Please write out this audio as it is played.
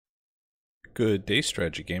Good day,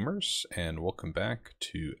 strategy gamers, and welcome back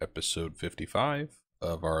to episode 55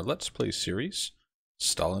 of our Let's Play series,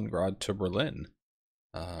 Stalingrad to Berlin.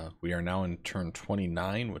 We are now in turn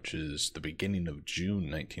 29, which is the beginning of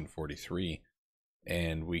June 1943,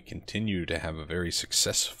 and we continue to have a very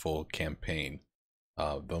successful campaign.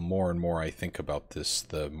 The more and more I think about this,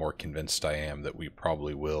 the more convinced I am that we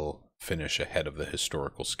probably will finish ahead of the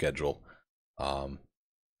historical schedule.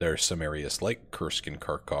 There are some areas like Kursk and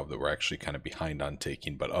Kharkov that we're actually kind of behind on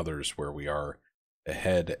taking, but others where we are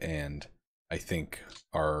ahead, and I think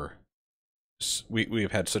we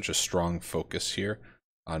have had such a strong focus here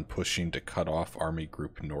on pushing to cut off Army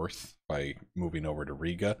Group North by moving over to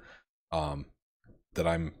Riga, that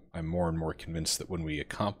I'm more and more convinced that when we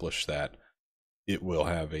accomplish that, it will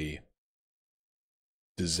have a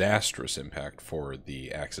disastrous impact for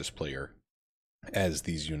the Axis player, as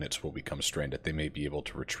these units will become stranded. They may be able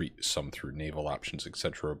to retreat some through naval options,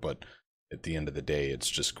 etc., but at the end of the day, it's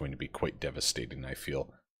just going to be quite devastating, I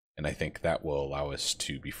feel. And I think that will allow us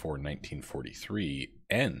to, before 1943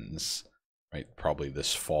 ends, right, probably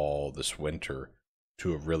this fall, this winter,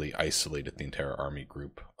 to have really isolated the entire army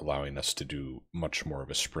group, allowing us to do much more of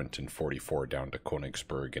a sprint in 44 down to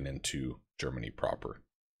Königsberg and into Germany proper.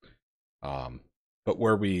 But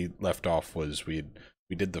where we left off was we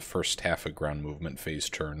did the first half of ground movement phase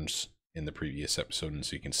turns in the previous episode, and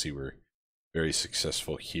so you can see we're very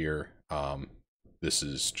successful here. This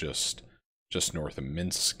is just north of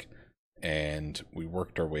Minsk, and we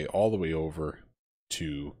worked our way all the way over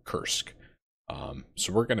to Kursk.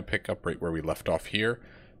 So we're going to pick up right where we left off here.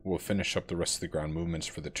 We'll finish up the rest of the ground movements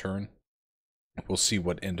for the turn. We'll see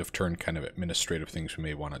what end of turn kind of administrative things we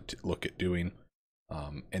may want to look at doing.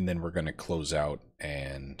 And then we're going to close out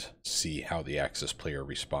and see how the Axis player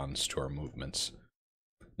responds to our movements.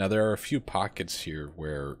 Now, there are a few pockets here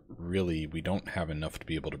where really we don't have enough to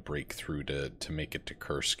be able to break through to make it to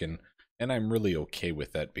Kursk, and I'm really okay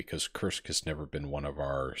with that because Kursk has never been one of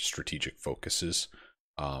our strategic focuses.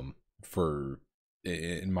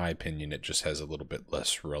 In my opinion, it just has a little bit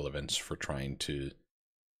less relevance for trying to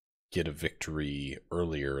get a victory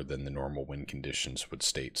earlier than the normal win conditions would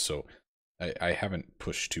state. So I haven't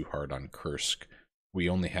pushed too hard on Kursk. We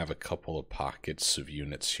only have a couple of pockets of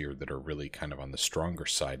units here that are really kind of on the stronger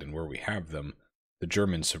side, and where we have them, the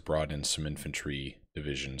Germans have brought in some infantry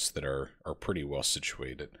divisions that are pretty well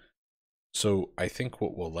situated. So I think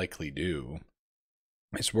what we'll likely do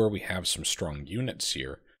is where we have some strong units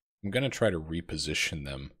here, I'm going to try to reposition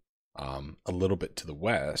them a little bit to the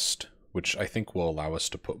west, which I think will allow us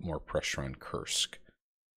to put more pressure on Kursk.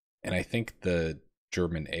 And I think the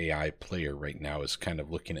German AI player right now is kind of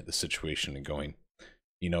looking at the situation and going,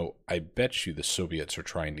 you know, I bet you the Soviets are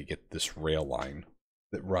trying to get this rail line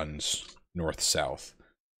that runs north-south,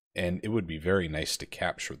 and it would be very nice to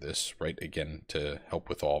capture this, right, again, to help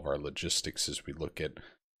with all of our logistics as we look at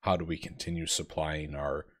how do we continue supplying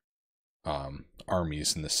our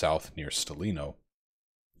armies in the south near Stalino.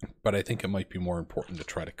 But I think it might be more important to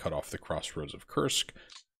try to cut off the crossroads of Kursk.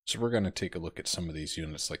 So we're going to take a look at some of these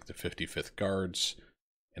units like the 55th Guards,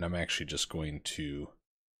 and I'm actually just going to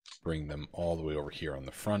bring them all the way over here on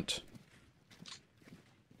the front.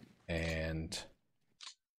 And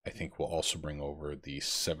I think we'll also bring over the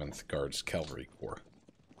 7th Guards Cavalry Corps.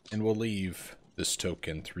 And we'll leave this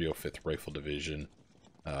token 305th Rifle Division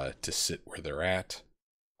to sit where they're at.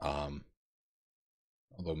 Although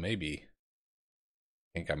maybe,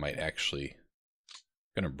 I think I might actually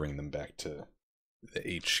going to bring them back to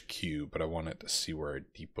the HQ, but I wanted to see where our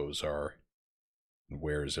depots are and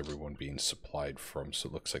where is everyone being supplied from. So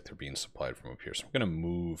it looks like they're being supplied from up here. So I'm going to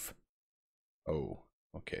move. Oh,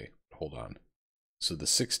 okay, hold on. So the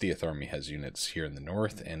 60th Army has units here in the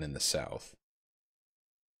north and in the south.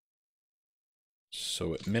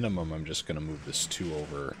 So at minimum, I'm just going to move this 2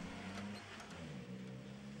 over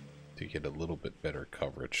to get a little bit better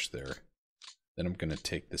coverage there. Then I'm going to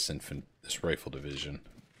take this rifle division,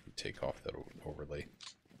 take off that overlay.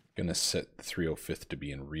 I'm going to set the 305th to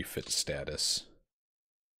be in refit status.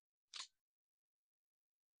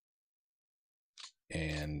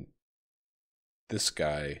 And this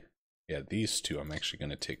guy, yeah, these two I'm actually going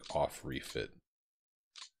to take off refit.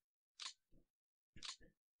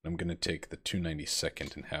 I'm going to take the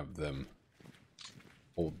 292nd and have them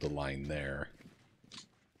hold the line there.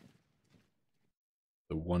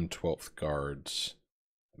 The 112th Guards,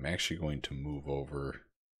 I'm actually going to move over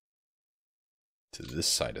to this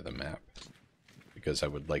side of the map because I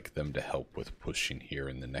would like them to help with pushing here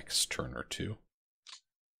in the next turn or two.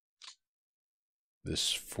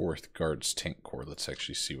 This 4th Guards Tank Corps, let's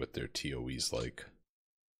actually see what their TOE is like.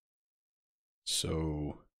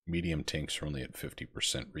 So Medium tanks are only at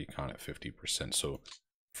 50%, recon at 50%, so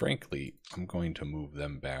frankly, I'm going to move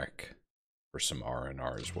them back for some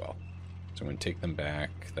R&R as well. So I'm going to take them back.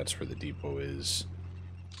 That's where the depot is.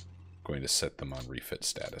 Going to set them on refit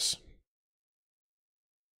status.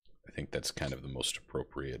 I think that's kind of the most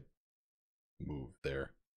appropriate move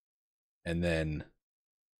there. And then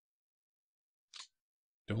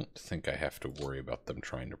don't think I have to worry about them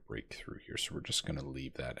trying to break through here, so we're just going to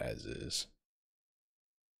leave that as is.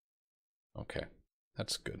 Okay,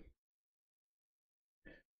 that's good.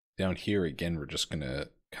 Down here, again, we're just going to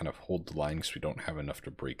kind of hold the line because we don't have enough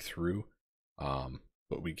to break through.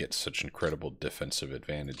 But we get such incredible defensive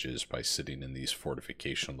advantages by sitting in these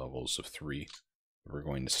fortification levels of 3. We're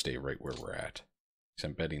going to stay right where we're at. So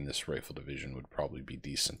I'm betting this rifle division would probably be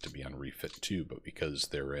decent to be on refit too, but because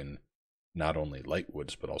they're in not only light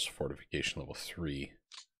woods but also fortification level 3,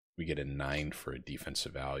 we get a 9 for a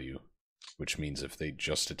defensive value, which means if they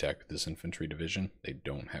just attack with this infantry division, they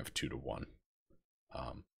don't have 2 to 1.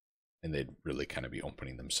 And they'd really kind of be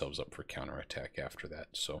opening themselves up for counterattack after that.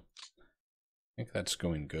 So I think that's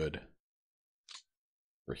going good.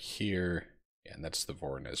 For here, yeah, and that's the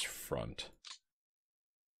Voronezh front.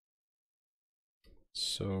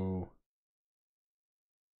 So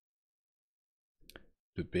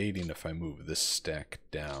debating if I move this stack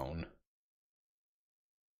down,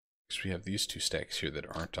 because we have these 2 stacks here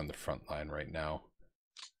that aren't on the front line right now.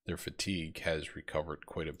 Their fatigue has recovered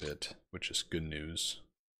quite a bit, which is good news.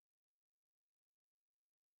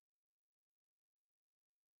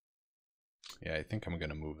 Yeah, I think I'm going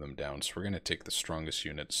to move them down. So we're going to take the strongest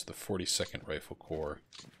units, the 42nd Rifle Corps.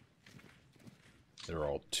 They're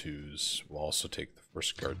all 2s. We'll also take the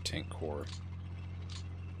 1st Guard Tank Corps.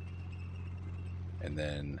 And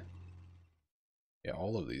then, yeah,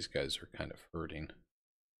 all of these guys are kind of hurting.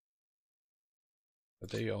 Are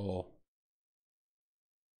they all...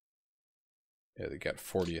 Yeah, they got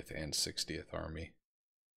 40th and 60th Army.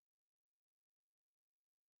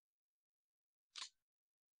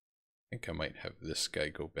 I think I might have this guy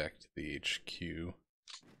go back to the HQ.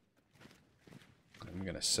 I'm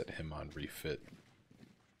going to set him on refit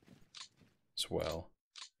as well.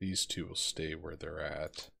 These 2 will stay where they're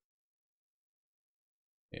at.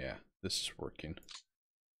 Yeah, this is working.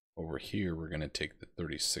 Over here, we're going to take the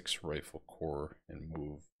 36th Rifle Corps and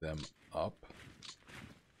move them up.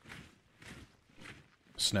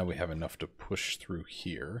 So now we have enough to push through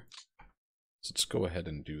here. So let's go ahead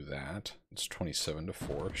and do that. It's 27 to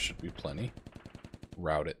 4, should be plenty.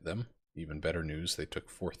 Routed them. Even better news, they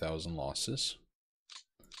took 4,000 losses.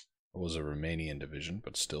 It was a Romanian division,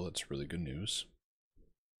 but still, it's really good news.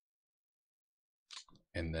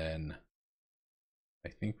 And then I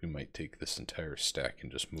think we might take this entire stack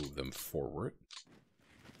and just move them forward.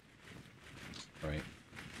 Right?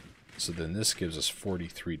 So then this gives us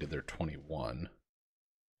 43 to their 21.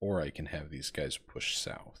 Or I can have these guys push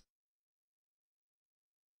south.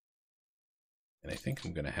 And I think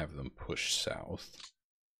I'm going to have them push south.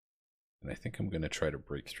 And I think I'm going to try to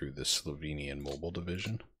break through this Slovenian mobile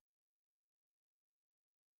division.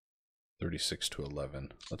 36 to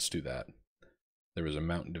 11. Let's do that. There was a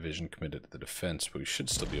mountain division committed to the defense, but we should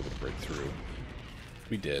still be able to break through.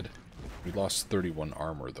 We did. We lost 31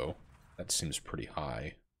 armor, though. That seems pretty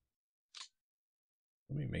high.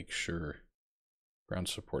 Let me make sure. Ground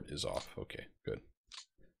support is off. Okay, good.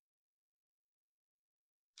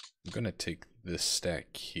 I'm going to take this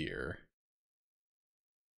stack here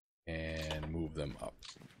and move them up.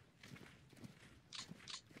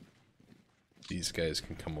 These guys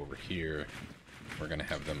can come over here. We're going to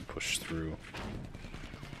have them push through.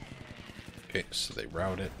 Okay, so they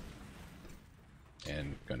route it.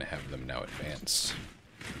 And going to have them now advance.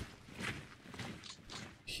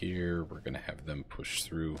 Here, we're going to have them push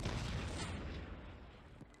through.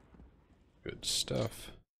 Good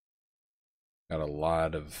stuff. Got a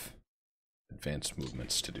lot of advanced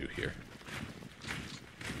movements to do here.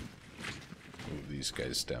 Move these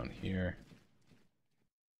guys down here.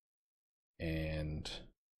 And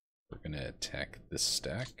we're going to attack this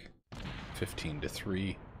stack. 15 to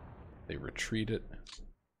 3. They retreat it.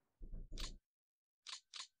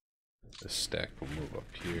 This stack will move up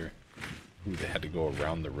here. Ooh, they had to go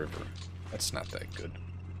around the river. That's not that good.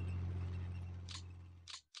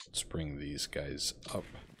 Let's bring these guys up.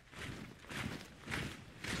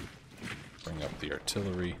 Bring up the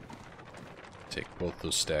artillery. Take both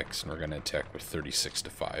those stacks, and we're going to attack with 36 to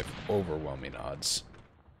 5. Overwhelming odds.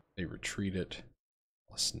 They retreat it.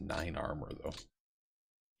 Plus 9 armor, though.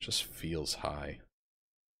 Just feels high.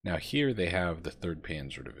 Now here they have the 3rd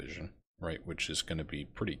Panzer Division, right, which is going to be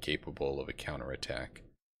pretty capable of a counterattack.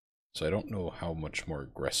 So I don't know how much more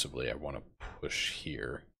aggressively I want to push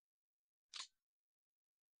here.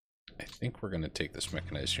 I think we're going to take this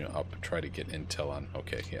mechanized unit up and try to get intel on...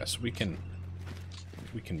 Okay, yes, we can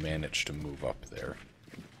manage to move up there.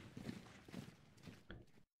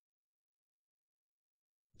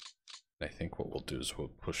 I think what we'll do is we'll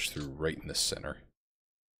push through right in the center.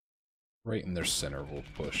 Right in their center we'll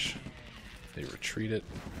push. They retreat it.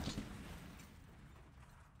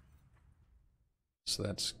 So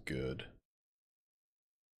that's good.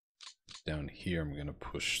 Down here I'm going to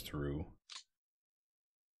push through.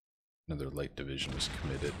 Another light division was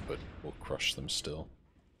committed, but we'll crush them still.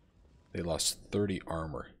 They lost 30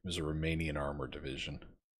 armor. It was a Romanian armor division.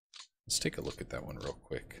 Let's take a look at that one real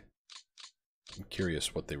quick. I'm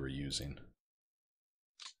curious what they were using.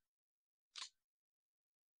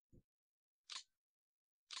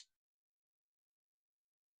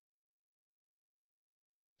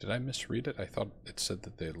 Did I misread it? I thought it said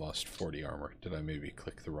that they had lost 40 armor. Did I maybe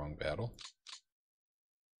click the wrong battle?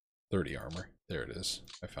 30 armor. There it is.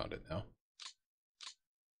 I found it now.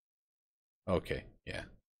 Okay, yeah.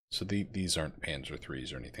 So these aren't Panzer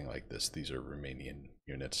IIIs or anything like this. These are Romanian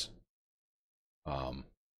units.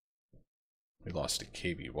 We lost a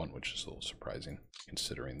KV-1, which is a little surprising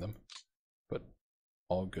considering them. But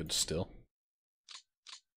all good still.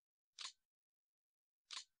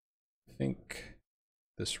 I think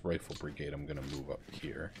this rifle brigade I'm going to move up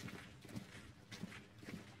here.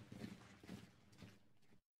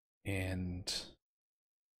 And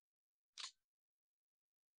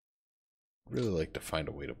I'd really like to find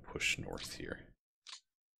a way to push north here.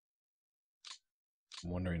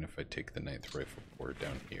 I'm wondering if I take the 9th Rifle Corps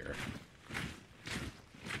down here.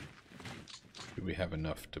 Do we have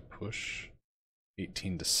enough to push?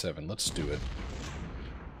 18 to 7. Let's do it.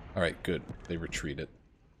 Alright, good. They retreated.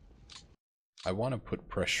 I want to put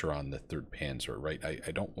pressure on the 3rd Panzer, right?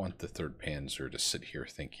 I don't want the 3rd Panzer to sit here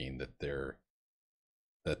thinking that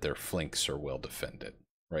their flanks are well defended,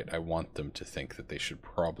 right? I want them to think that they should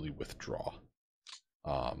probably withdraw.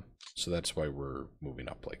 So that's why we're moving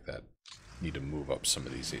up like that. Need to move up some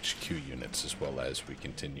of these HQ units as well as we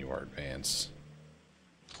continue our advance.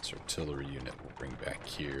 This artillery unit we'll bring back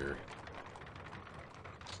here.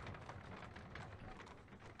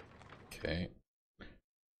 Okay.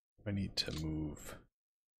 I need to move.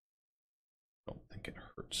 I don't think it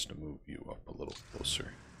hurts to move you up a little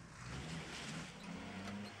closer.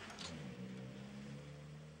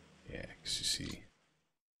 Yeah, because you see,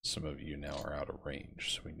 some of you now are out of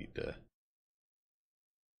range, so we need to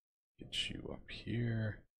get you up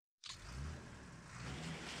here.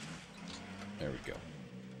 There we go.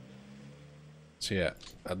 So yeah,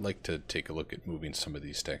 I'd like to take a look at moving some of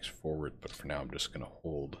these stacks forward, but for now I'm just going to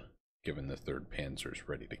hold, given the 3rd Panzer is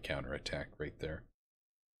ready to counterattack right there.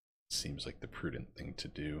 Seems like the prudent thing to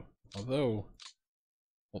do. Although,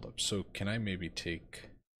 hold up, so can I maybe take...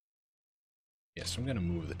 Yes, I'm going to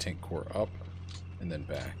move the tank corps up and then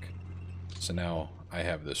back. So now I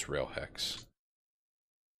have this rail hex.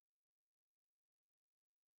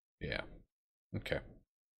 Yeah, okay.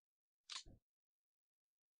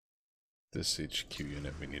 This HQ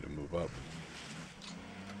unit we need to move up.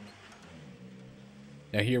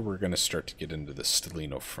 Now here we're going to start to get into the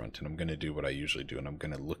Stalino front, and I'm going to do what I usually do, and I'm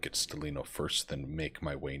going to look at Stalino first, then make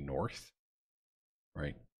my way north,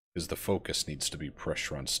 right? Because the focus needs to be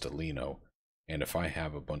pressure on Stalino, and if I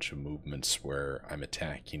have a bunch of movements where I'm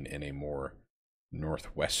attacking in a more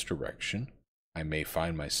northwest direction, I may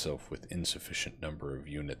find myself with insufficient number of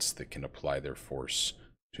units that can apply their force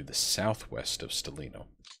to the southwest of Stalino.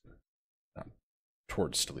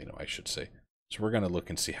 Towards Stalino, I should say. So we're going to look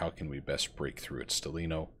and see how can we best break through at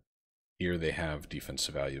Stalino. Here they have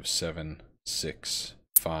defensive value of 7, 6,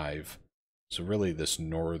 5. So really this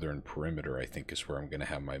northern perimeter I think is where I'm going to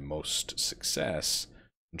have my most success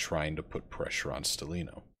in trying to put pressure on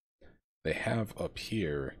Stalino. They have up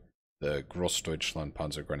here the Großdeutschland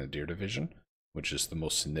Panzergrenadier Division, which is the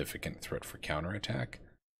most significant threat for counterattack.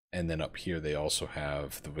 And then up here they also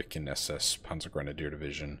have the Wicken SS Panzergrenadier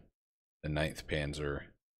Division, the 9th Panzer,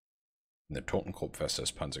 and the Totenkopf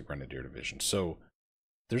SS Panzergrenadier Division. So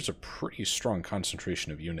there's a pretty strong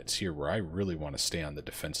concentration of units here where I really want to stay on the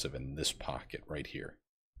defensive in this pocket right here,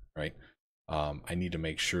 right? I need to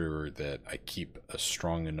make sure that I keep a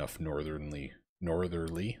strong enough northern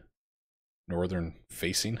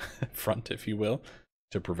facing front, if you will,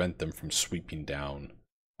 to prevent them from sweeping down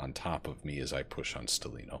on top of me as I push on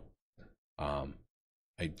Stalino.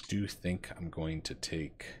 I do think I'm going to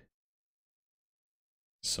take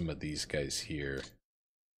some of these guys here.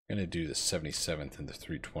 I'm going to do the 77th and the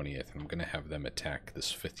 320th, and I'm going to have them attack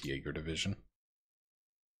this 5th Jaeger Division.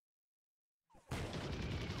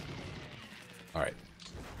 Alright.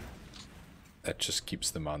 That just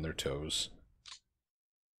keeps them on their toes.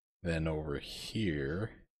 Then over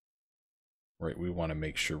here, right, we want to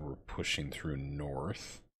make sure we're pushing through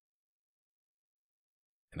north.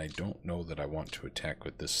 And I don't know that I want to attack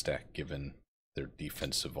with this stack given their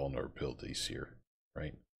defensive vulnerabilities here,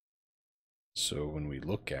 right? So when we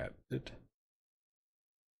look at it,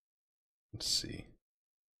 let's see.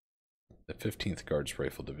 The 15th Guards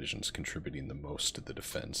Rifle Division is contributing the most to the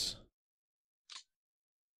defense.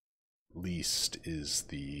 Least is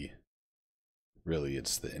the, really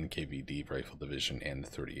it's the NKVD Rifle Division and the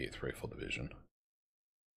 38th Rifle Division.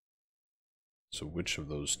 So which of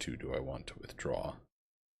those two do I want to withdraw?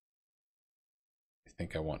 I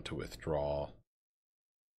think I want to withdraw.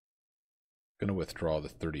 I'm going to withdraw the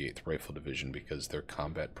 38th Rifle Division because their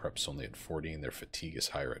combat prep's only at 40 and their fatigue is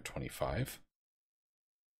higher at 25.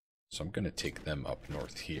 So I'm going to take them up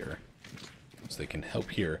north here. So they can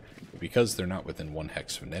help here. But because they're not within 1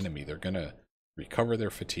 hex of an enemy, they're going to recover their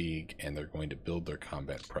fatigue and they're going to build their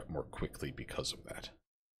combat prep more quickly because of that.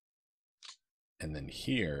 And then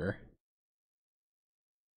here,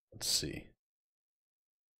 let's see.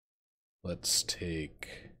 Let's take,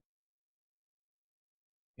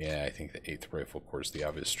 yeah, I think the 8th Rifle Corps is the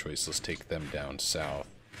obvious choice. Let's take them down south.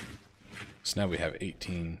 So now we have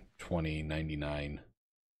 18, 20, 99.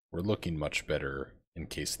 We're looking much better in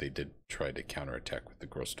case they did try to counterattack with the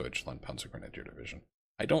Großdeutschland Panzergrenadier Division.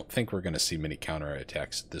 I don't think we're going to see many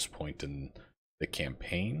counterattacks at this point in the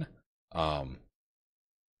campaign.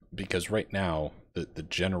 Because right now, the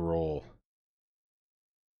general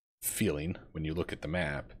feeling, when you look at the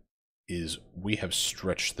map, is we have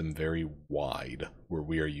stretched them very wide where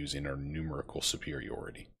we are using our numerical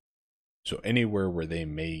superiority. So anywhere where they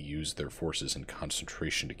may use their forces in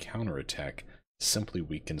concentration to counterattack simply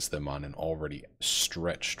weakens them on an already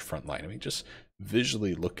stretched front line. I mean, just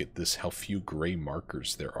visually look at this, how few gray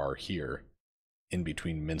markers there are here in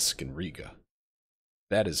between Minsk and Riga.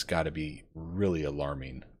 That has got to be really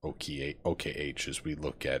alarming OKH as we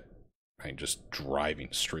look at, I mean, just driving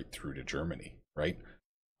straight through to Germany, right?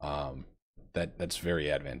 That's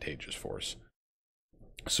very advantageous for us.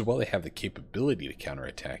 So while they have the capability to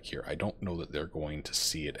counterattack here, I don't know that they're going to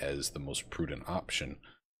see it as the most prudent option.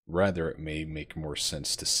 Rather, it may make more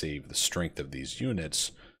sense to save the strength of these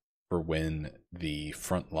units for when the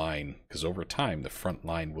front line, because over time the front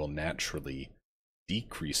line will naturally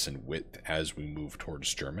decrease in width as we move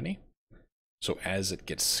towards Germany. So as it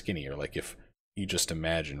gets skinnier, like if you just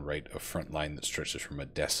imagine, right, a front line that stretches from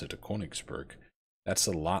Odessa to Königsberg, that's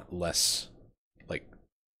a lot less, like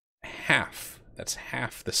half, that's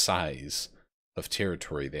half the size of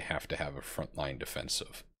territory they have to have a front line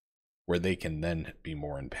defensive, where they can then be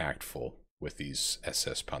more impactful with these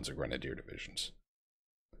SS Panzergrenadier divisions.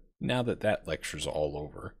 Now that that lecture's all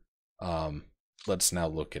over, let's now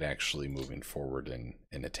look at actually moving forward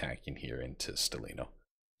and attacking here into Stalino.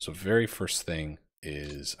 So very first thing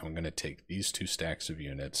is I'm going to take these 2 stacks of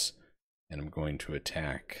units and I'm going to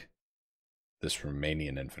attack this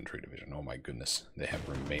Romanian infantry division. Oh my goodness, they have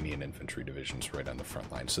Romanian infantry divisions right on the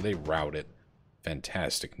front line. So they rout it.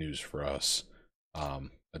 Fantastic news for us.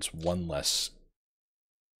 That's one less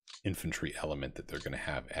infantry element that they're going to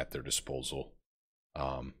have at their disposal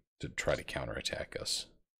to try to counterattack us.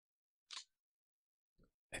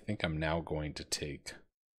 I think I'm now going to take,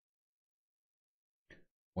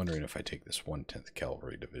 wondering if I take this 110th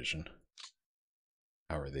Cavalry Division.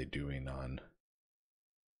 How are they doing on,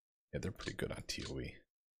 yeah, they're pretty good on TOE.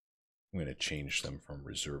 I'm going to change them from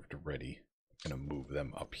reserve to ready. I'm going to move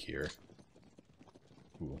them up here.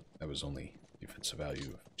 Ooh, that was only defensive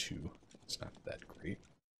value of 2. It's not that great.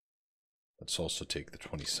 Let's also take the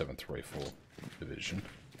 27th Rifle Division.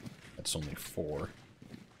 That's only 4.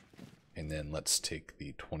 And then let's take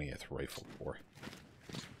the 20th Rifle Corps.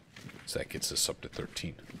 So that gets us up to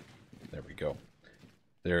 13. There we go.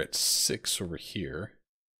 They're at 6 over here.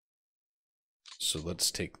 So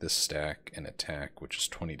let's take this stack and attack, which is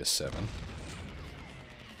 20 to 7.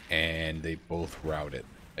 And they both rout it.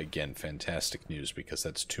 Again, fantastic news because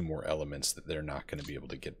that's 2 more elements that they're not going to be able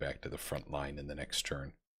to get back to the front line in the next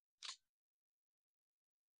turn.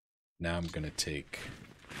 Now I'm going to take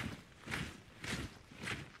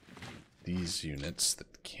these units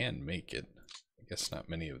that can make it. I guess not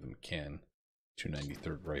many of them can.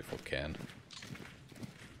 293rd Rifle can.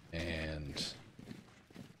 And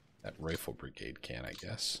that Rifle Brigade can, I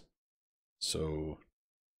guess. So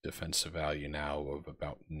defensive value now of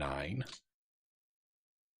about 9.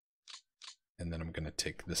 And then I'm going to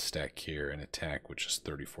take this stack here and attack, which is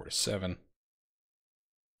 34 to 7.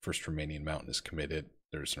 First Romanian Mountain is committed.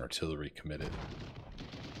 There's an artillery committed.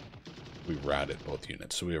 We routed both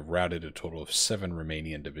units. So we have routed a total of 7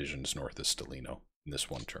 Romanian divisions north of Stalino in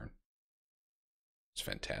this one turn. It's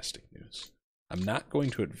fantastic news. I'm not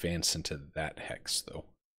going to advance into that hex, though.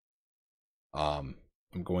 I'm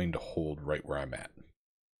going to hold right where I'm at.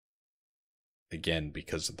 Again,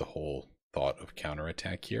 because of the whole thought of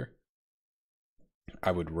counterattack here.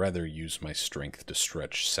 I would rather use my strength to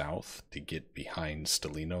stretch south to get behind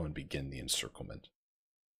Stalino and begin the encirclement.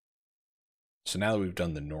 So now that we've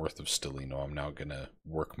done the north of Stalino, I'm now going to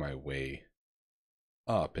work my way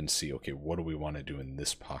up and see, okay, what do we want to do in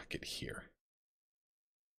this pocket here?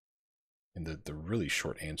 And the really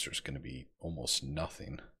short answer is going to be almost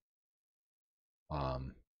nothing.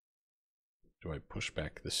 Do I push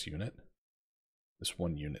back this unit? This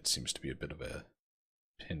one unit seems to be a bit of a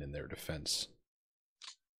pin in their defense.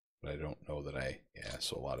 But I don't know that yeah,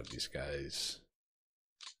 so a lot of these guys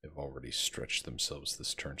have already stretched themselves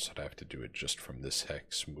this turn, so I'd have to do it just from this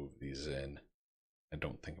hex, move these in. I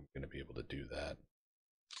don't think I'm going to be able to do that.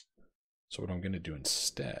 So what I'm going to do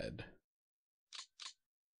instead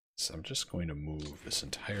is I'm just going to move this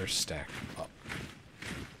entire stack up.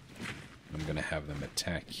 I'm going to have them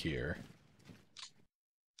attack here.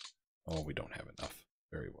 Oh, we don't have enough.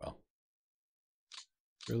 Very well.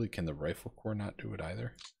 Really, can the rifle corps not do it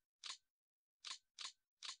either?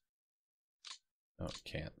 No, it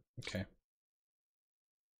can't. Okay.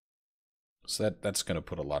 So that's going to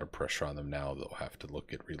put a lot of pressure on them now. They'll have to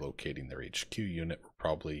look at relocating their HQ unit. We're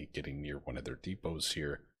probably getting near one of their depots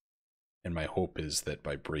here. And my hope is that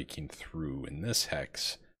by breaking through in this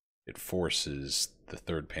hex, it forces the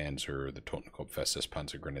 3rd Panzer, the Totenkopf SS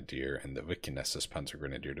Panzer Grenadier, and the Wittgen SS Panzer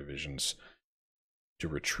Grenadier divisions to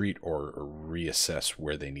retreat or reassess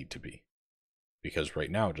where they need to be. Because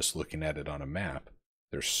right now, just looking at it on a map,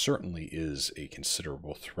 there certainly is a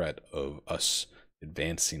considerable threat of us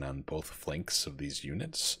advancing on both flanks of these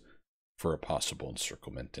units for a possible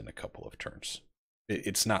encirclement in a couple of turns.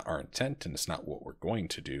 It's not our intent, and it's not what we're going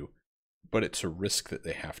to do, but it's a risk that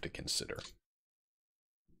they have to consider.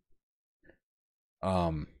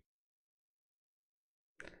 Boy,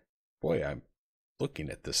 I'm looking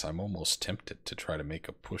at this. I'm almost tempted to try to make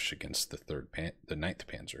a push against the 9th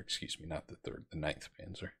Panzer, excuse me, not the 3rd, the 9th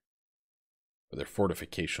Panzer. But their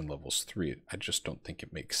fortification level's 3. I just don't think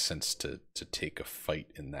it makes sense to take a fight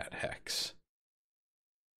in that hex.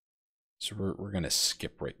 So we're going to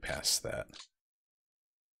skip right past that.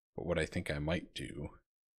 But what I think I might do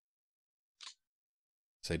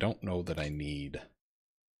is I don't know that I need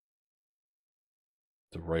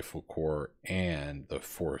the Rifle Corps and the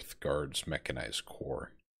 4th Guards Mechanized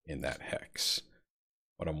Corps in that hex.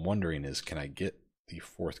 What I'm wondering is, can I get the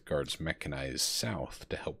 4th Guards Mechanized south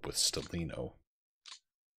to help with Stalino?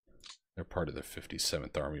 They're part of the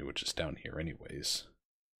 57th Army, which is down here anyways.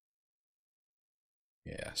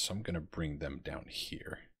 Yeah, so I'm going to bring them down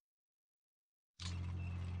here.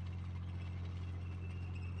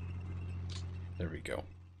 There we go.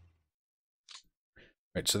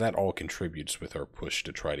 Right, so that all contributes with our push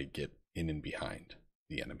to try to get in and behind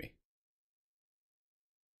the enemy.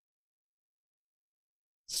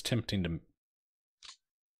 It's tempting to...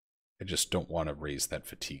 I just don't want to raise that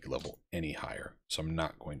fatigue level any higher, so I'm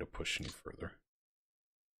not going to push any further.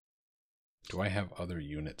 Do I have other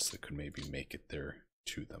units that could maybe make it there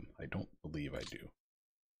to them? I don't believe I do.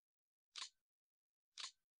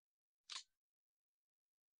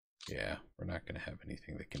 Yeah, we're not going to have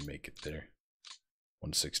anything that can make it there.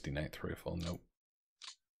 169th Rifle, nope.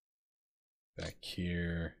 Back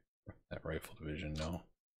here, that rifle division, no.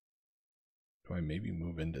 Do I maybe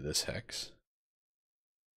move into this hex?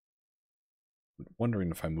 I'm wondering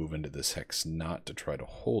if I move into this hex not to try to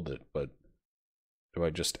hold it, but do I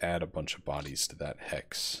just add a bunch of bodies to that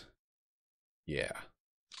hex? Yeah.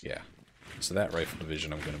 So that rifle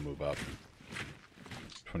division I'm going to move up.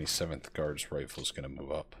 27th Guards Rifle is going to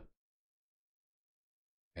move up.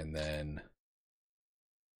 And then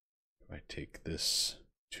do I take this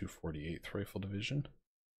 248th Rifle Division?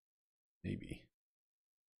 Maybe.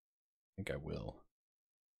 I think I will.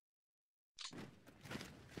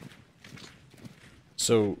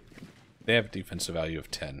 So they have a defensive value of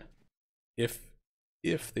 10.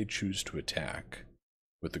 If they choose to attack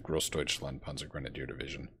with the Großdeutschland Panzer Grenadier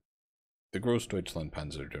Division, the Großdeutschland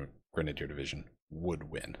Panzer Grenadier Division would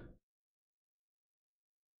win.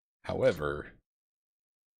 However,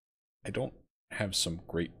 I don't have some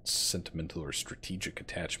great sentimental or strategic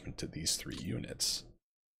attachment to these 3 units,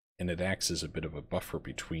 and it acts as a bit of a buffer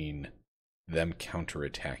between them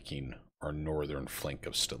counterattacking our northern flank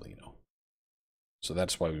of Stalino. So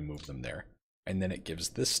that's why we move them there. And then it gives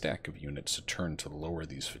this stack of units a turn to lower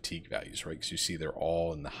these fatigue values, right? Because you see they're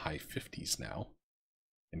all in the high 50s now,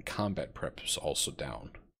 and combat prep is also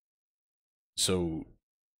down. So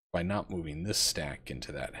by not moving this stack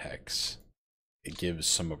into that hex, it gives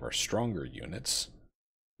some of our stronger units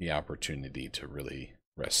the opportunity to really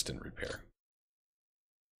rest and repair.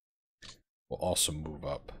 We'll also move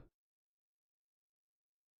up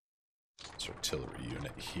this artillery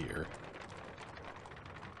unit here.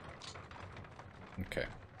 Okay.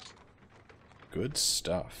 Good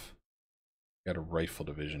stuff. Got a rifle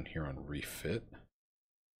division here on refit.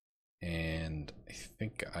 And I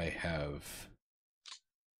think I have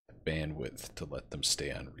the bandwidth to let them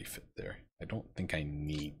stay on refit there. I don't think I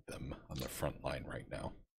need them on the front line right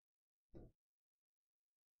now.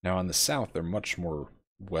 Now on the south, they're much more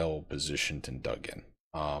well positioned and dug in.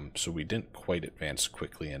 So we didn't quite advance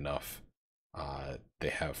quickly enough. They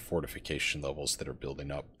have fortification levels that are building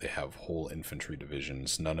up. They have whole infantry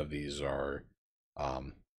divisions. None of these are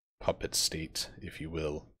puppet state, if you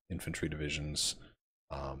will, infantry divisions.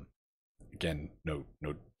 Again, no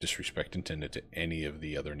disrespect intended to any of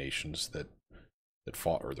the other nations that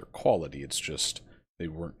fought or their quality. It's just they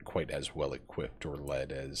weren't quite as well equipped or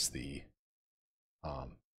led as the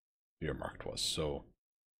Wehrmacht was. So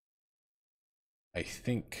I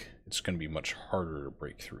think it's going to be much harder to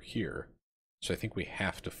break through here. So I think we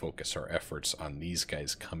have to focus our efforts on these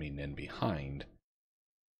guys coming in behind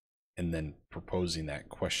and then proposing that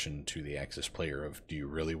question to the Axis player of, do you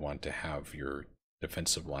really want to have your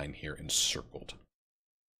defensive line here encircled?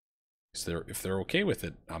 If they're okay with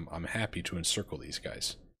it, I'm happy to encircle these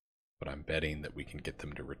guys. But I'm betting that we can get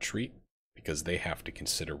them to retreat because they have to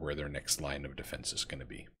consider where their next line of defense is going to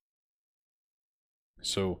be.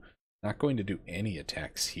 So, not going to do any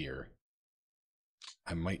attacks here.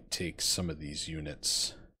 I might take some of these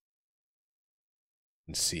units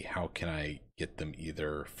and see how can I get them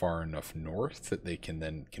either far enough north that they can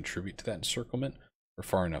then contribute to that encirclement, or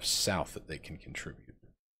far enough south that they can contribute.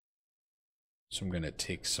 So I'm going to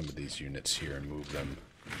take some of these units here and move them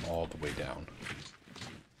all the way down.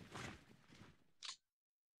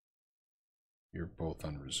 You're both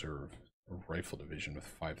on reserve. A rifle division with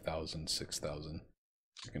 5,000, 6,000.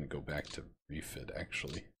 You're going to go back to refit,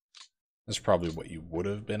 actually. That's probably what you would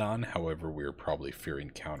have been on. However, we were probably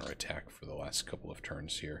fearing counterattack for the last couple of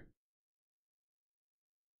turns here.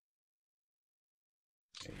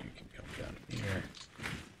 Okay, you can come down here.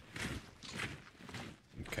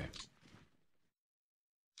 Okay.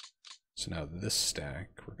 So now this stack,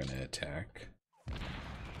 we're going to attack.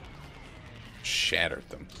 Shattered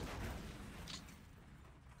them.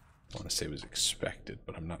 I want to say it was expected,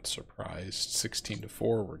 but I'm not surprised. 16 to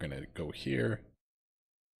 4, we're going to go here.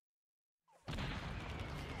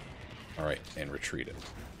 Alright, and retreat it.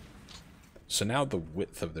 So now the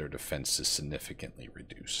width of their defense is significantly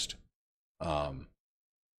reduced.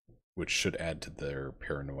 Which should add to their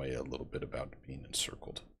paranoia a little bit about being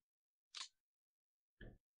encircled.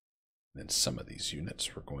 And then some of these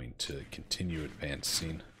units we're going to continue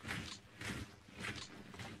advancing.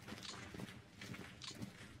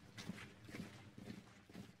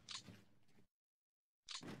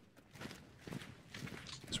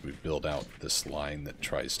 As we build out this line that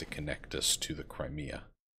tries to connect us to the Crimea.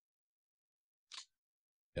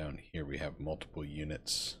 Down here we have multiple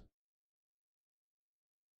units.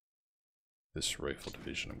 This rifle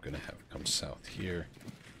division I'm going to have come south here.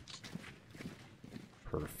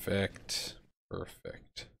 Perfect.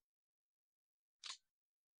 Perfect.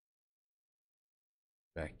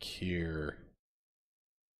 Back here.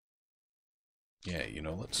 Yeah, you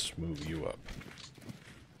know, let's move you up.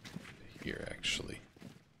 Here, actually.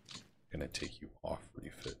 I'm going to take you off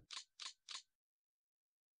refit.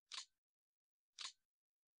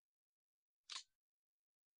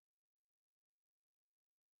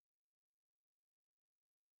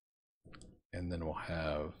 And then we'll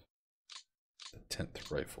have the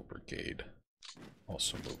 10th Rifle Brigade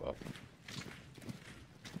also move up.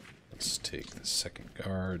 Let's take the 2nd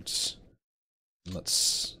Guards.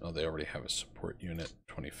 Let's, oh, they already have a support unit.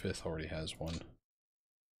 25th already has one.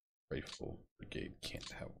 Rifle Brigade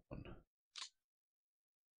can't have one.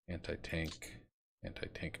 Anti-tank,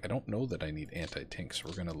 anti-tank. I don't know that I need anti-tank, so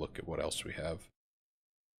we're going to look at what else we have.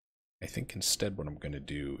 I think instead what I'm going to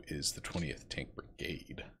do is the 20th Tank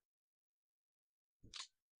Brigade.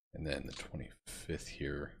 And then the 25th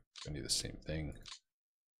here, going to do the same thing.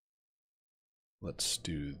 Let's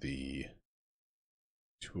do the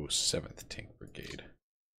 207th Tank Brigade.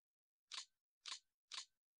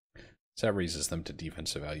 So that raises them to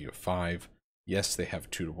defensive value of 5. Yes, they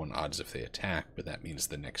have 2-to-1 odds if they attack, but that means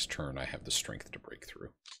the next turn I have the strength to break through.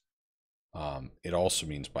 It also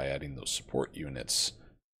means by adding those support units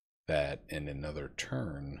that in another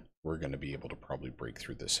turn, we're going to be able to probably break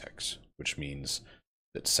through this hex, which means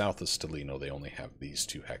that south of Stalino, they only have these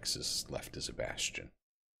 2 hexes left as a bastion.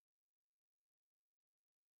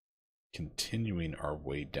 continuing our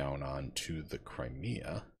way down onto the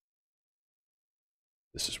Crimea.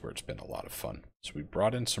 This is where it's been a lot of fun. So we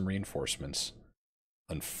brought in some reinforcements.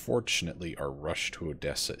 Unfortunately, our rush to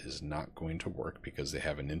Odessa is not going to work because they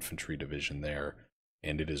have an infantry division there,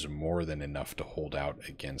 and it is more than enough to hold out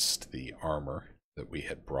against the armor that we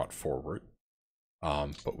had brought forward.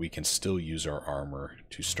 But we can still use our armor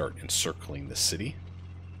to start encircling the city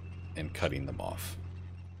and cutting them off.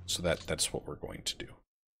 So that's what we're going to do.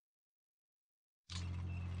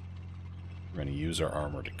 We're going to use our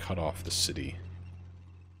armor to cut off the city.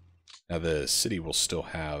 Now the city will still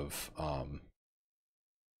have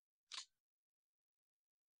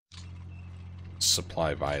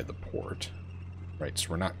supply via the port, right? So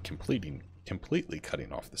we're not completely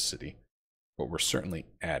cutting off the city, but we're certainly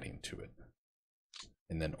adding to it.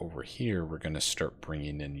 And then over here, we're going to start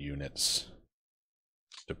bringing in units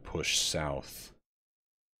to push south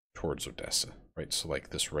towards Odessa, right? So like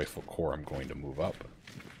this rifle corps, I'm going to move up.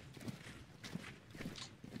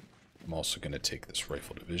 I'm also going to take this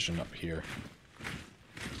rifle division up here.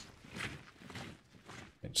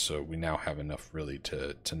 And so we now have enough really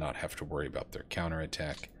to not have to worry about their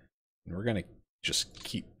counterattack. And we're going to just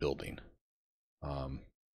keep building. I'm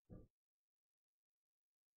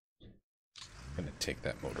going to take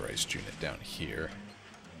that motorized unit down here.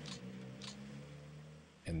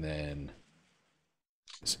 And then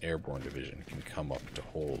this airborne division can come up to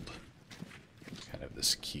hold kind of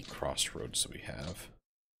this key crossroads that we have.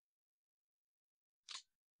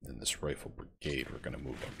 And this rifle brigade, we're going to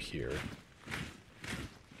move up here.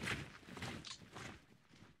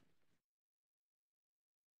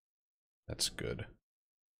 That's good.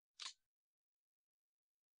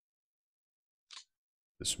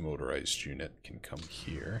 This motorized unit can come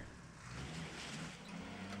here.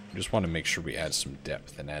 We just want to make sure we add some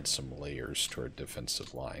depth and add some layers to our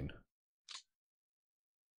defensive line.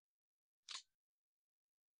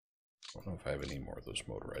 I don't know if I have any more of those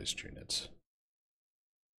motorized units.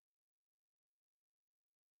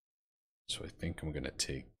 So I think I'm going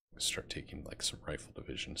to start taking like some rifle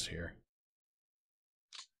divisions here.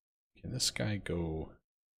 Can this guy go?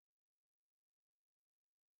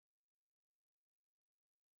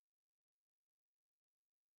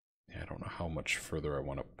 Yeah, I don't know how much further I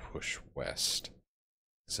want to push west,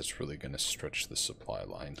 because it's really going to stretch the supply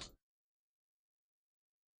line.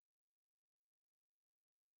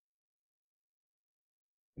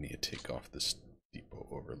 I need to take off this depot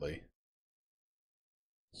overlay.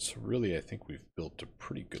 So really, I think we've built a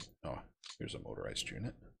pretty good... Oh, here's a motorized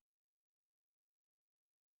unit.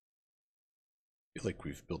 I feel like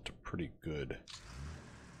we've built a pretty good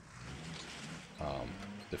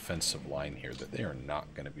defensive line here that they are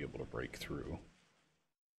not going to be able to break through.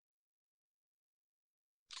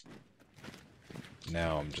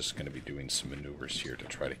 Now I'm just going to be doing some maneuvers here to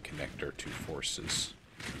try to connect our two forces.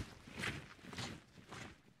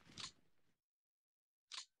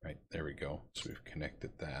 Right, there we go. So we've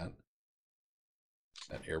connected that.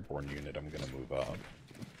 That airborne unit I'm going to move up.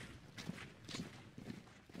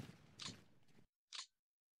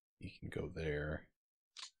 You can go there.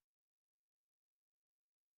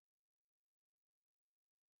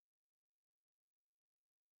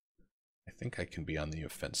 I think I can be on the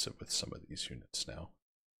offensive with some of these units now.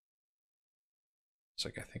 It's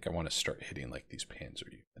like I think I want to start hitting like these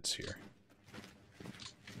Panzer units here.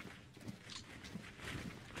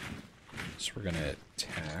 So we're going to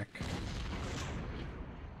attack.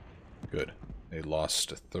 Good. They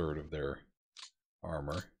lost a third of their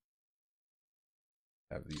armor.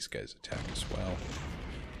 Have these guys attack as well.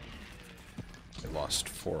 They lost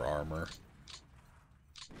 4 armor.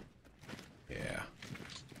 Yeah.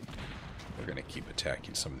 We're going to keep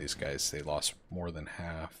attacking some of these guys. They lost more than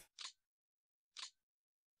half.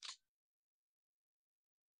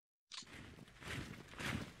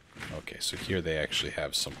 Okay, so here they actually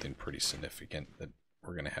have something pretty significant that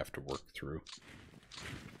we're going to have to work through.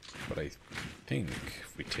 But I think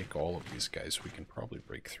if we take all of these guys, we can probably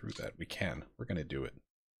break through that. We can. We're going to do it.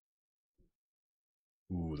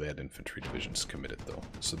 Ooh, they had infantry divisions committed, though.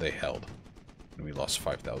 So they held. And we lost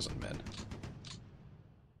 5,000 men.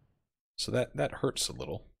 So that hurts a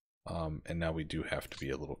little. And now we do have to be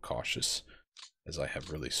a little cautious, as I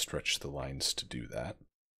have really stretched the lines to do that.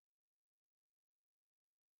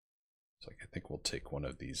 So I think we'll take one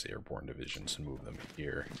of these airborne divisions and move them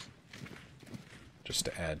here. Just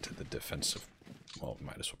to add to the defensive. Well,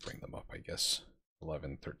 might as well bring them up, I guess.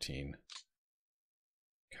 11, 13.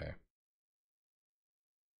 Okay.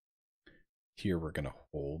 Here we're going to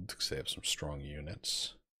hold, because they have some strong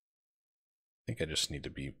units. I think I just need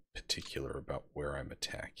to be particular about where I'm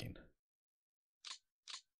attacking.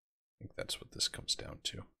 I think that's what this comes down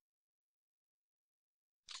to.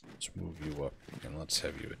 Let's move you up and let's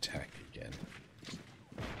have you attack again.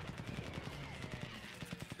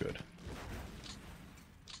 Good.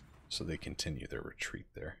 So they continue their retreat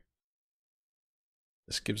there.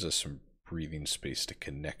 This gives us some breathing space to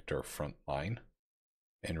connect our front line.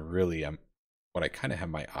 And really, what I kind of have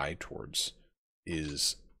my eye towards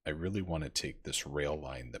is I really want to take this rail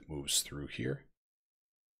line that moves through here.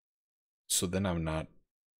 So then I'm not,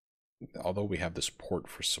 although we have this port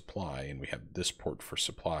for supply and we have this port for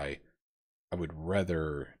supply, I would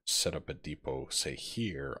rather set up a depot, say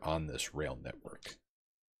here, on this rail network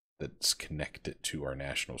that's connected to our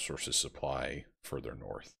national sources supply further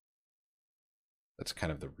north. That's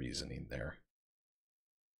kind of the reasoning there.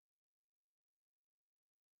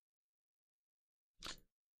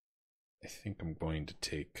 I think I'm going to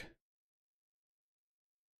take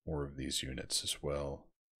more of these units as well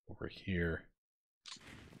over here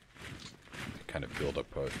to kind of build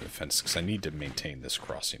up a defense, because I need to maintain this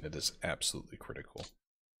crossing. It is absolutely critical.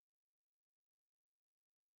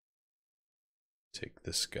 Take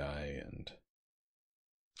this guy and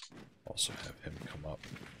also have him come up.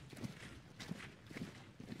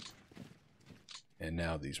 And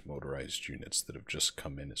now these motorized units that have just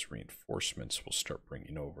come in as reinforcements will start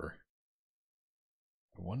bringing over.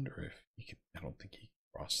 I wonder if he can, I don't think he can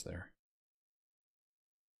cross there.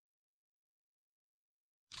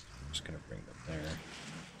 I'm just going to bring them there.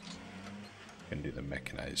 And do the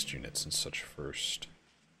mechanized units and such first.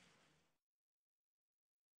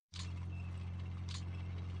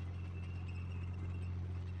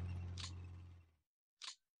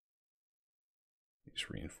 These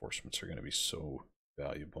reinforcements are going to be so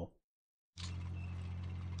valuable.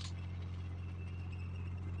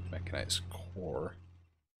 Mechanized core.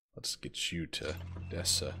 Let's get you to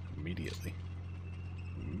Odessa immediately.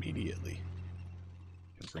 Immediately.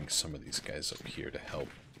 And bring some of these guys up here to help.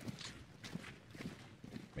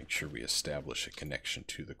 Make sure we establish a connection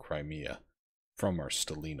to the Crimea from our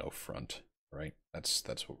Stalino front, right? That's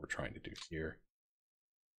what we're trying to do here.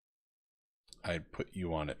 I'd put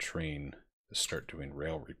you on a train to start doing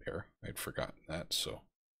rail repair. I'd forgotten that, so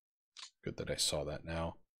good that I saw that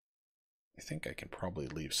now. I think I can probably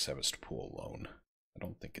leave Sevastopol alone. I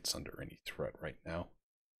don't think it's under any threat right now.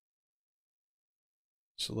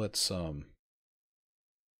 So let's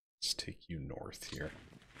take you north here.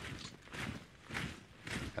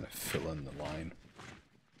 Kind of fill in the line.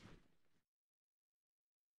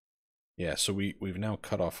 Yeah, so we've now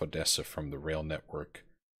cut off Odessa from the rail network.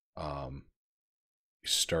 We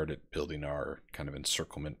started building our kind of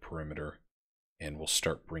encirclement perimeter, and we'll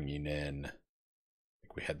start bringing in,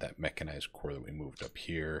 like we had that mechanized corps that we moved up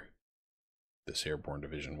here. This airborne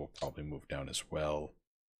division will probably move down as well.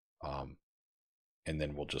 And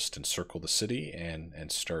then we'll just encircle the city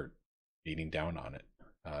and start beating down on it.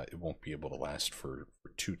 It won't be able to last for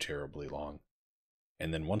too terribly long.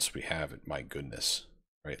 And then once we have it, my goodness,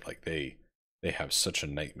 right? Like they have such a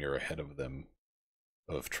nightmare ahead of them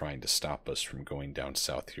of trying to stop us from going down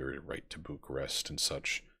south here right to Bucharest and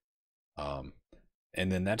such. And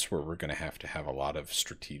then that's where we're going to have a lot of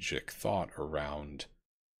strategic thought around,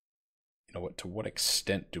 you know what, to what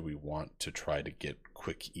extent do we want to try to get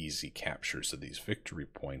quick, easy captures of these victory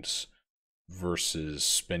points versus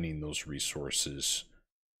spending those resources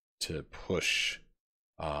to push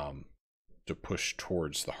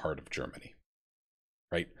towards the heart of Germany,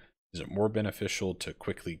 right? Is it more beneficial to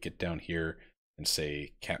quickly get down here and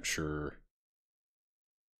say capture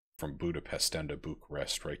from Budapest down to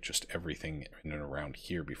Bucharest, right? Just everything in and around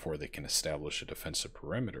here before they can establish a defensive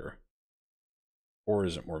perimeter? Or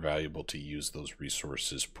is it more valuable to use those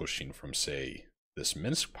resources pushing from, say, this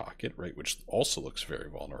Minsk pocket, right, which also looks very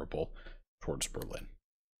vulnerable, towards Berlin?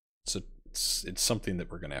 So it's something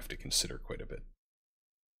that we're going to have to consider quite a bit.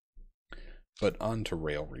 But on to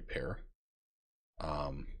rail repair.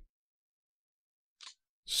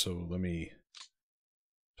 So let me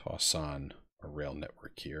toss on a rail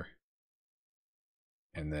network here.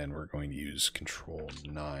 And then we're going to use Control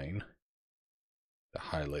 9 to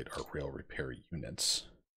highlight our rail repair units.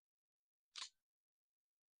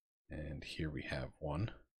 And here we have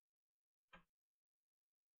one.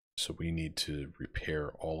 So we need to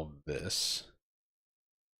repair all of this.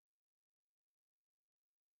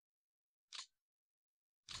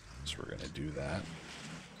 So we're going to do that.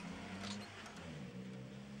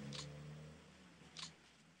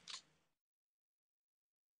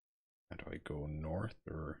 How do I go north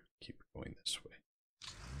or keep going this way?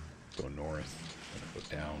 Go north, and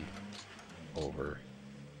go down, over.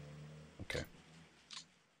 Okay.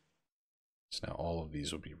 So now all of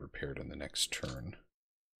these will be repaired on the next turn.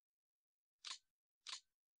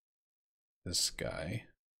 This guy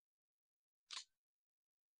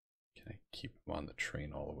keep him on the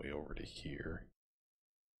train all the way over to here.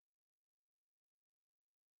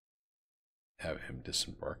 Have him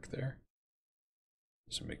disembark there.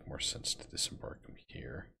 Does it make more sense to disembark him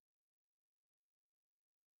here?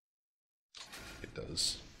 It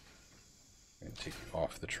does. And take you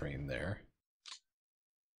off the train there.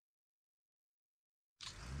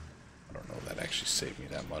 I don't know, that actually saved me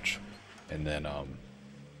that much. And then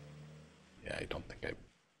yeah, I don't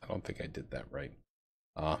think I did that right.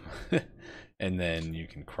 And then you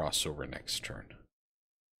can cross over next turn.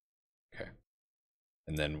 Okay.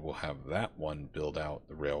 And then we'll have that one build out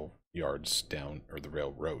the rail yards down, or the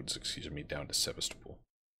railroads, excuse me, down to Sevastopol,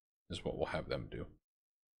 is what we'll have them do.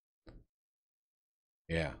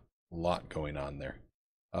 Yeah, a lot going on there.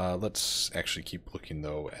 Let's actually keep looking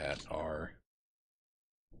though at our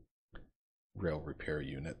rail repair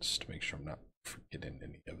units to make sure I'm not forgetting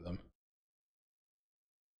any of them.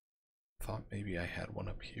 Thought maybe I had one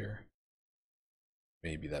up here.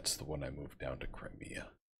 Maybe that's the one I moved down to Crimea.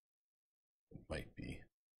 It might be.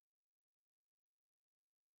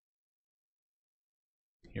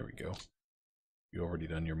 Here we go. You already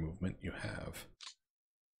done your movement? You have.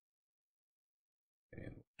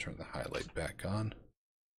 And turn the highlight back on.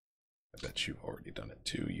 I bet you've already done it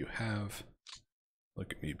too. You have.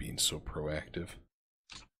 Look at me being so proactive.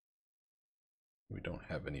 We don't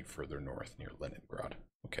have any further north near Leningrad.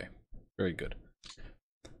 Okay, very good.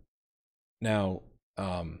 Now,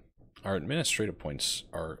 our administrative points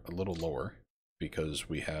are a little lower because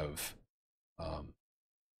we have, well,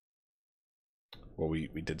 we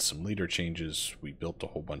did some leader changes. We built a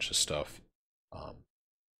whole bunch of stuff.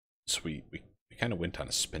 So we kind of went on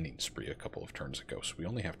a spending spree a couple of turns ago. So we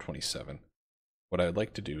only have 27. What I'd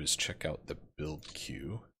like to do is check out the build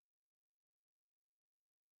queue.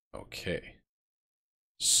 Okay.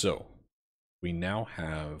 So we now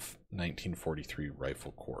have 1943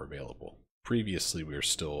 Rifle Corps available. Previously, we were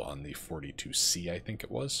still on the 42C, I think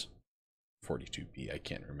it was. 42B, I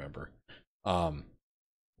can't remember.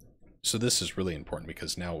 So this is really important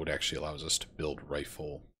because now it actually allows us to build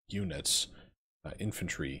rifle units,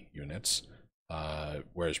 infantry units,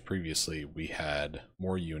 whereas previously we had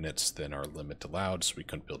more units than our limit allowed, so we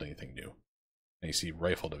couldn't build anything new. Now you see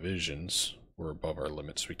rifle divisions were above our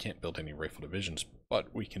limits, so we can't build any rifle divisions,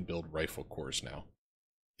 but we can build rifle corps now.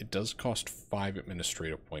 It does cost 5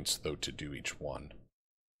 administrative points, though, to do each one.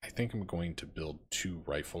 I think I'm going to build 2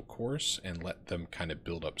 rifle corps and let them kind of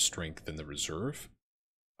build up strength in the reserve.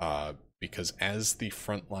 Because as the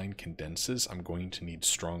front line condenses, I'm going to need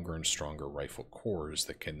stronger and stronger rifle corps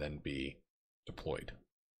that can then be deployed.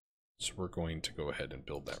 So we're going to go ahead and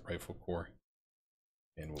build that rifle corps.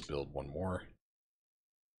 And we'll build one more.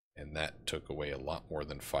 And that took away a lot more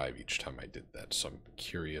than 5 each time I did that. So I'm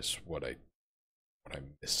curious what I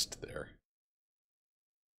missed there.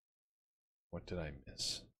 What did I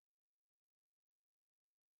miss?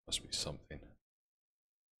 Must be something.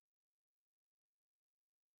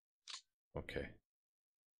 Okay.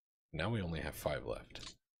 Now we only have 5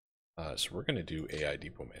 left. So we're going to do AI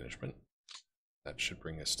depot management. That should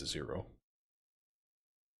bring us to 0.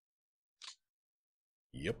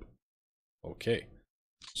 Yep. Okay.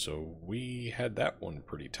 So we had that one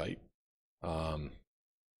pretty tight.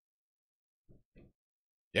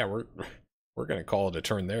 Yeah, we're gonna call it a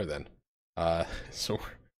turn there then. So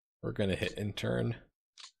we're gonna hit intern,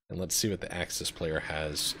 and let's see what the Axis player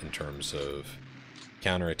has in terms of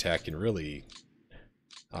counterattack. And really,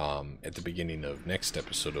 at the beginning of next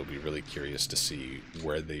episode, I'll be really curious to see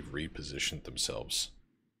where they've repositioned themselves.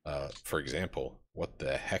 For example, what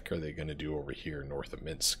the heck are they gonna do over here north of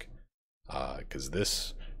Minsk? Because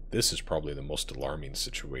this is probably the most alarming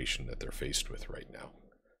situation that they're faced with right now.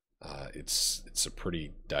 It's a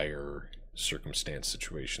pretty dire circumstance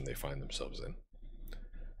situation they find themselves in.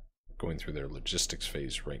 Going through their logistics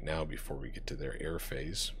phase right now before we get to their air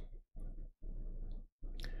phase.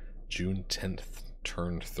 June 10th,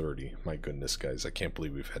 turn 30. My goodness, guys, I can't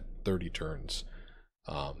believe we've had 30 turns,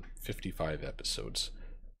 55 episodes,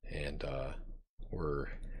 and we're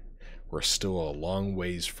still a long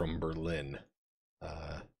ways from Berlin,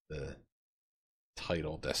 the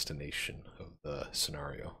title destination of the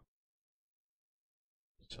scenario.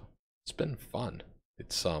 So it's been fun.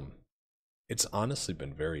 It's honestly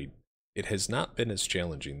been it has not been as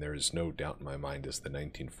challenging, there is no doubt in my mind, as the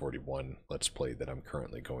 1941 Let's Play that I'm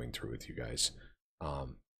currently going through with you guys.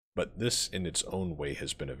 But this in its own way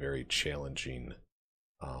has been a very challenging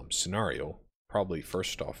scenario. Probably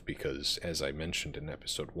first off because, as I mentioned in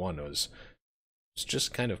episode 1, I was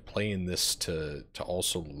just kind of playing this to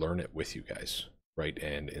also learn it with you guys, right?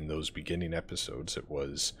 And in those beginning episodes, it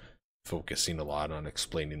was focusing a lot on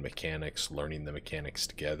explaining mechanics, learning the mechanics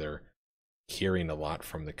together, hearing a lot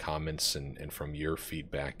from the comments and from your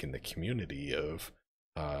feedback in the community of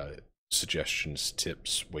suggestions,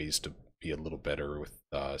 tips, ways to be a little better with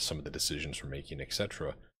some of the decisions we're making,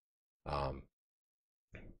 etc.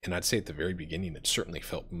 And I'd say at the very beginning, it certainly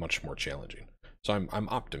felt much more challenging. So I'm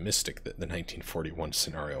optimistic that the 1941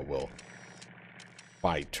 scenario will,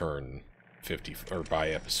 by turn 50 or by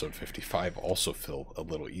episode 55, also feel a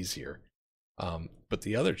little easier. But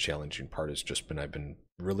the other challenging part has just been I've been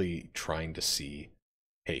really trying to see,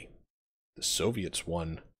 hey, the Soviets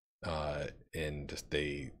won, and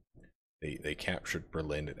they captured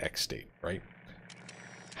Berlin at X date, right?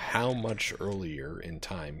 How much earlier in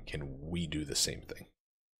time can we do the same thing?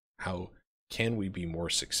 How can we be more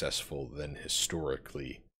successful than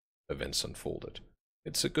historically events unfolded?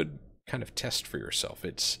 It's a good kind of test for yourself.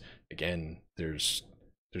 It's, again, there's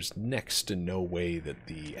next to no way that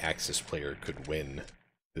the Axis player could win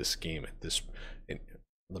this game at this. And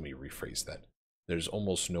let me rephrase that. There's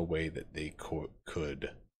almost no way that they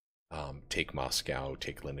could take Moscow,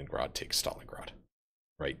 take Leningrad, take Stalingrad,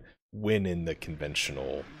 right? Win in the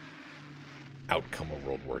conventional outcome of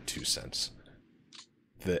World War II sense.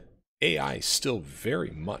 The AI still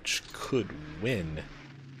very much could win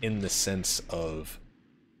in the sense of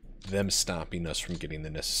them stopping us from getting the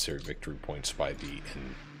necessary victory points by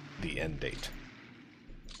the end date.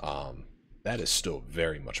 That is still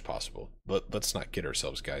very much possible. But let's not kid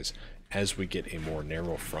ourselves, guys. As we get a more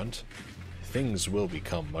narrow front, things will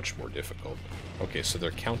become much more difficult. Okay, so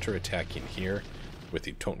they're counterattacking here with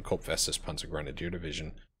the Totenkopf SS Panzergrenadier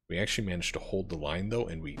Division. We actually managed to hold the line, though,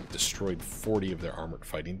 and we destroyed 40 of their armored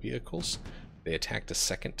fighting vehicles. They attacked a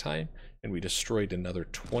second time, and we destroyed another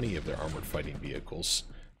 20 of their armored fighting vehicles.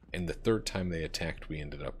 And the third time they attacked, we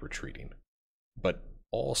ended up retreating. But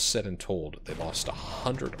all said and told, they lost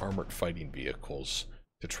 100 armored fighting vehicles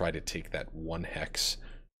to try to take that one hex.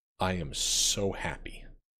 I am so happy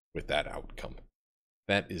with that outcome.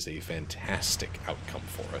 That is a fantastic outcome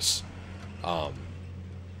for us.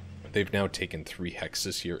 They've now taken 3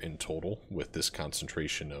 hexes here in total with this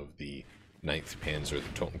concentration of the 9th Panzer,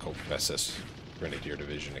 the Totenkopf SS Grenadier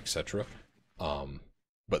Division, etc.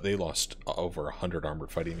 But they lost over 100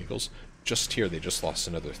 armored fighting vehicles. Just here, they just lost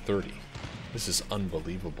another 30. This is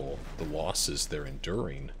unbelievable, the losses they're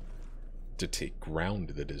enduring to take ground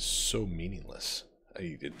that is so meaningless.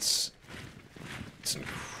 It's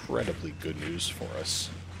incredibly good news for us.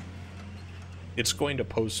 It's going to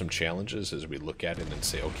pose some challenges as we look at it and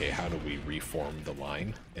say, okay, how do we reform the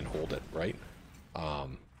line and hold it, right?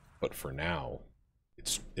 But for now,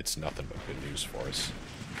 it's nothing but good news for us.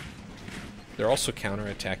 They're also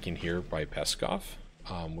counterattacking here by Peskov,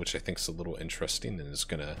 which I think is a little interesting and is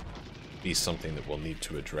going to be something that we'll need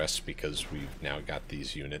to address because we've now got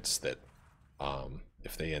these units that,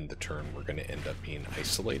 if they end the turn, we're going to end up being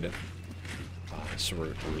isolated. So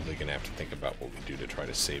we're really going to have to think about what we do to try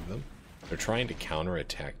to save them. They're trying to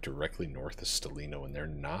counterattack directly north of Stalino, and they're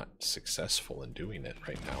not successful in doing it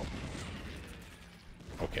right now.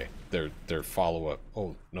 Okay, their follow-up...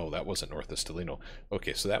 Oh, no, that wasn't north of Stalino.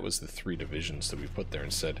 Okay, so that was the 3 divisions that we put there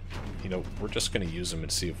and said, you know, we're just going to use them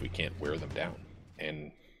and see if we can't wear them down.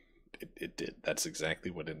 And it did. That's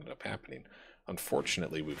exactly what ended up happening.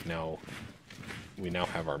 Unfortunately, we now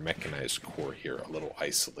have our mechanized corps here a little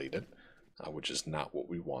isolated, which is not what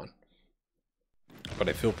we want. But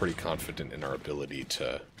I feel pretty confident in our ability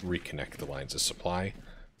to reconnect the lines of supply.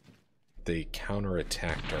 They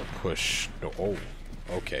counterattacked our push. No, oh,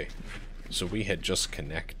 okay. So we had just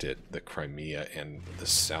connected the Crimea and the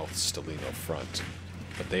South Stalino front,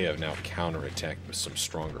 but they have now counterattacked with some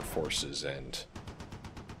stronger forces, and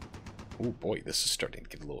oh boy, this is starting to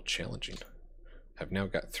get a little challenging. I've now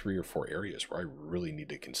got 3 or 4 areas where I really need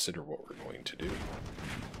to consider what we're going to do.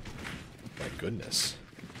 My goodness.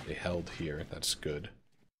 They held here, that's good.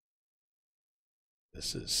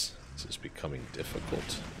 This is becoming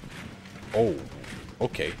difficult. Oh,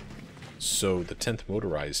 okay. So the 10th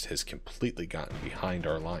Motorized has completely gotten behind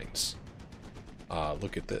our lines.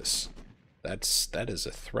 Look at this. That is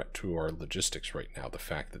a threat to our logistics right now, the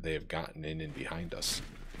fact that they have gotten in and behind us.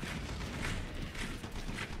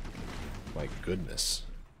 My goodness.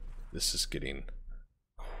 This is getting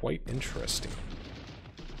quite interesting.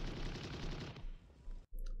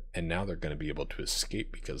 And now they're going to be able to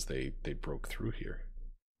escape because they broke through here.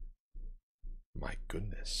 My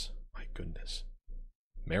goodness. My goodness.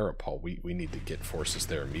 Mariupol, we need to get forces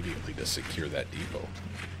there immediately to secure that depot.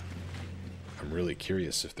 I'm really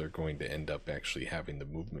curious if they're going to end up actually having the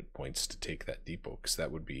movement points to take that depot, because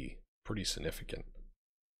that would be pretty significant.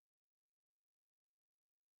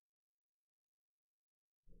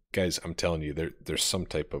 Guys, I'm telling you, there's some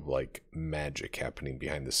type of like magic happening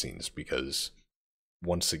behind the scenes, because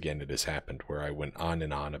once again it has happened where I went on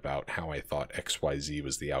and on about how I thought XYZ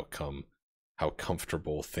was the outcome, how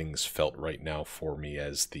comfortable things felt right now for me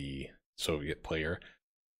as the Soviet player.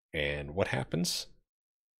 And what happens?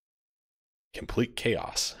 Complete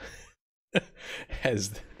chaos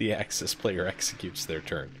as the Axis player executes their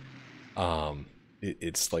turn.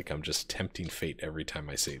 It's like I'm just tempting fate every time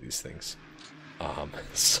I say these things.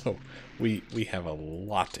 So we have a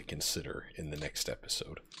lot to consider in the next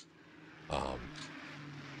episode.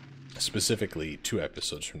 Specifically 2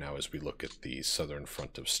 episodes from now, as we look at the southern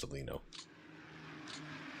front of Stalino.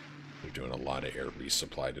 They're doing a lot of air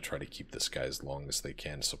resupply to try to keep this guy as long as they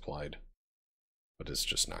can supplied. But it's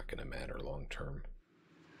just not going to matter long term.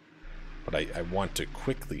 But I want to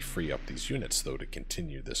quickly free up these units, though, to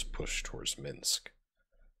continue this push towards Minsk.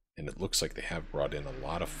 And it looks like they have brought in a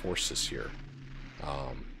lot of forces here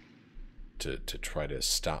to try to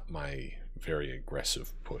stop my very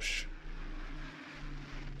aggressive push.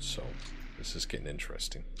 So, this is getting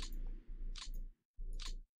interesting.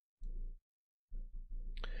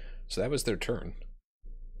 So that was their turn.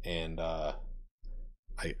 And I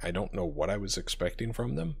don't know what I was expecting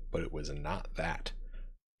from them, but it was not that.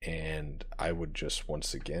 And I would just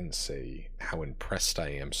once again say how impressed I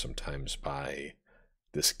am sometimes by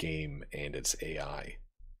this game and its AI.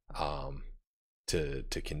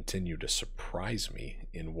 To continue to surprise me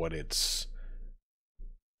in what its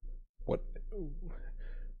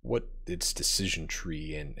decision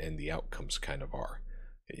tree and the outcomes kind of are.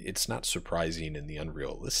 It's not surprising in the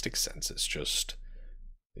unrealistic sense. It's just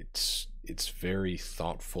it's very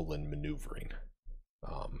thoughtful and maneuvering.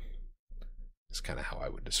 It's kind of how I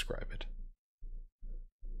would describe it.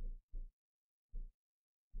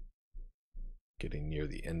 Getting near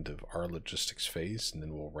the end of our logistics phase, and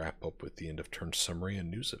then we'll wrap up with the end of turn summary and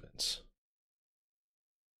news events.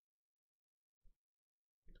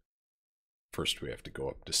 First, we have to go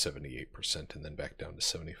up to 78% and then back down to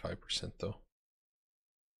 75%, though.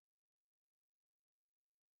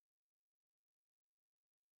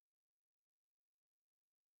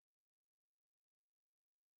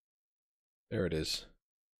 There it is.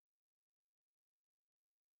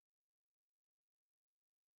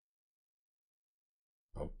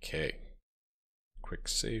 Okay. Quick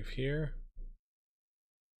save here.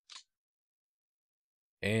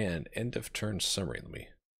 And end of turn summary. Let me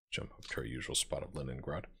jump up to our usual spot of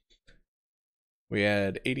Leningrad. We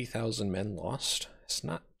had 80,000 men lost. It's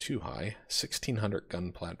not too high. 1,600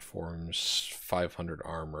 gun platforms, 500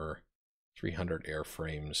 armor, 300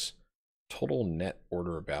 airframes. Total net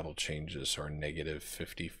order of battle changes are negative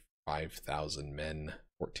 55,000 men,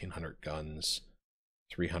 1,400 guns,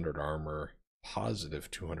 300 armor, positive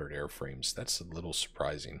 200 airframes. That's a little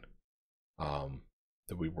surprising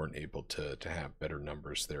that we weren't able to have better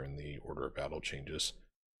numbers there in the order of battle changes.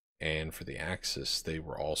 And for the Axis, they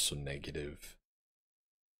were also negative.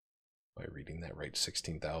 Am I reading that right?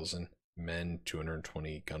 16,000 men,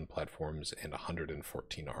 220 gun platforms, and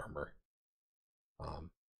 114 armor.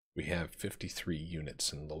 We have 53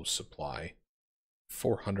 units in low supply,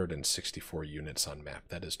 464 units on map.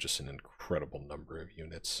 That is just an incredible number of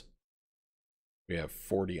units. We have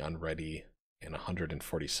 40 unready and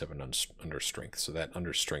 147 under strength. So that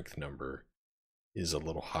under strength number is a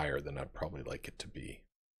little higher than I'd probably like it to be.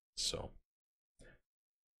 So,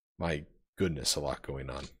 my goodness, a lot going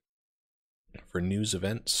on. For news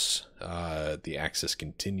events, the Axis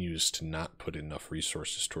continues to not put enough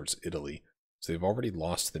resources towards Italy. So they've already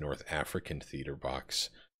lost the North African theater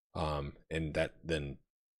box, and that then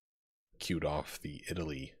queued off the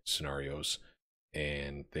Italy scenarios,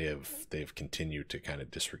 and they've continued to kind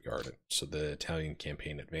of disregard it. So the Italian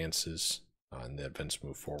campaign advances, and the events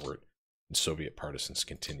move forward, and Soviet partisans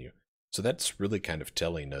continue. So that's really kind of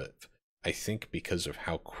telling of, I think, because of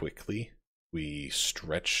how quickly we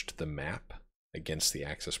stretched the map against the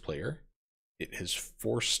Axis player, it has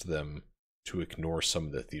forced them to ignore some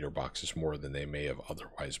of the theater boxes more than they may have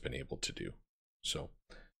otherwise been able to do. So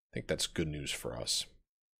I think that's good news for us.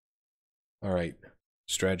 All right,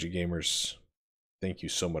 strategy gamers, thank you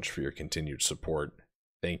so much for your continued support.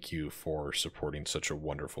 Thank you for supporting such a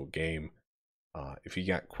wonderful game. If you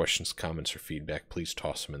got questions, comments, or feedback, please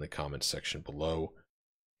toss them in the comments section below.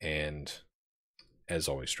 And as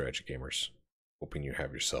always, strategy gamers, hoping you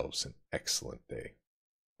have yourselves an excellent day.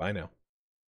 Bye now.